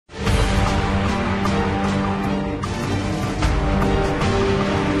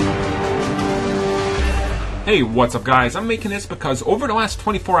Hey, what's up guys? I'm making this because over the last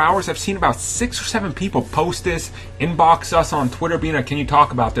 24 hours I've seen about 6 or 7 people post this, inbox us on Twitter being like, can you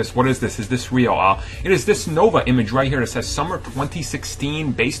talk about this? What is this? Is this real? It is this Nova image right here that says Summer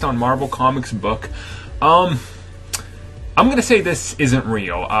 2016 based on Marvel Comics book. I'm gonna say this isn't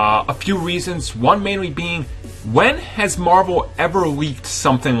real. A few reasons. One mainly being, when has Marvel ever leaked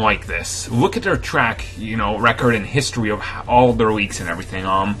something like this? Look at their track, record and history of all their leaks and everything.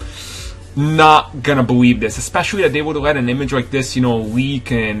 Not gonna believe this, especially that they would let an image like this,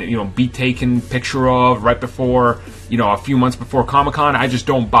 leak and, be taken picture of right before, a few months before Comic-Con. I just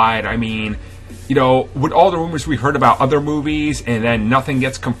don't buy it. I mean, with all the rumors we heard about other movies and then nothing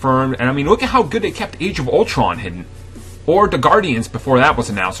gets confirmed, and I mean, look at how good they kept Age of Ultron hidden. Or the Guardians before that was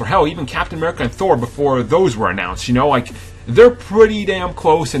announced, or hell, even Captain America and Thor before those were announced, they're pretty damn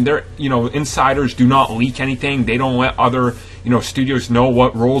close, and they're, insiders do not leak anything. They don't let other, studios know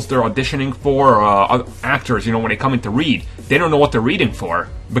what roles they're auditioning for, or actors, when they come in to read. They don't know what they're reading for,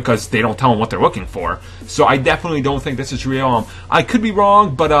 because they don't tell them what they're looking for. So I definitely don't think this is real. I could be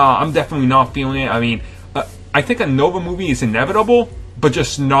wrong, but I'm definitely not feeling it. I mean, I think a Nova movie is inevitable, but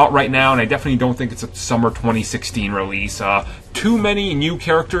just not right now, and I definitely don't think it's a summer 2016 release. Too many new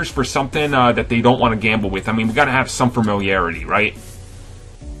characters for something that they don't want to gamble with. I mean, we gotta have some familiarity, right?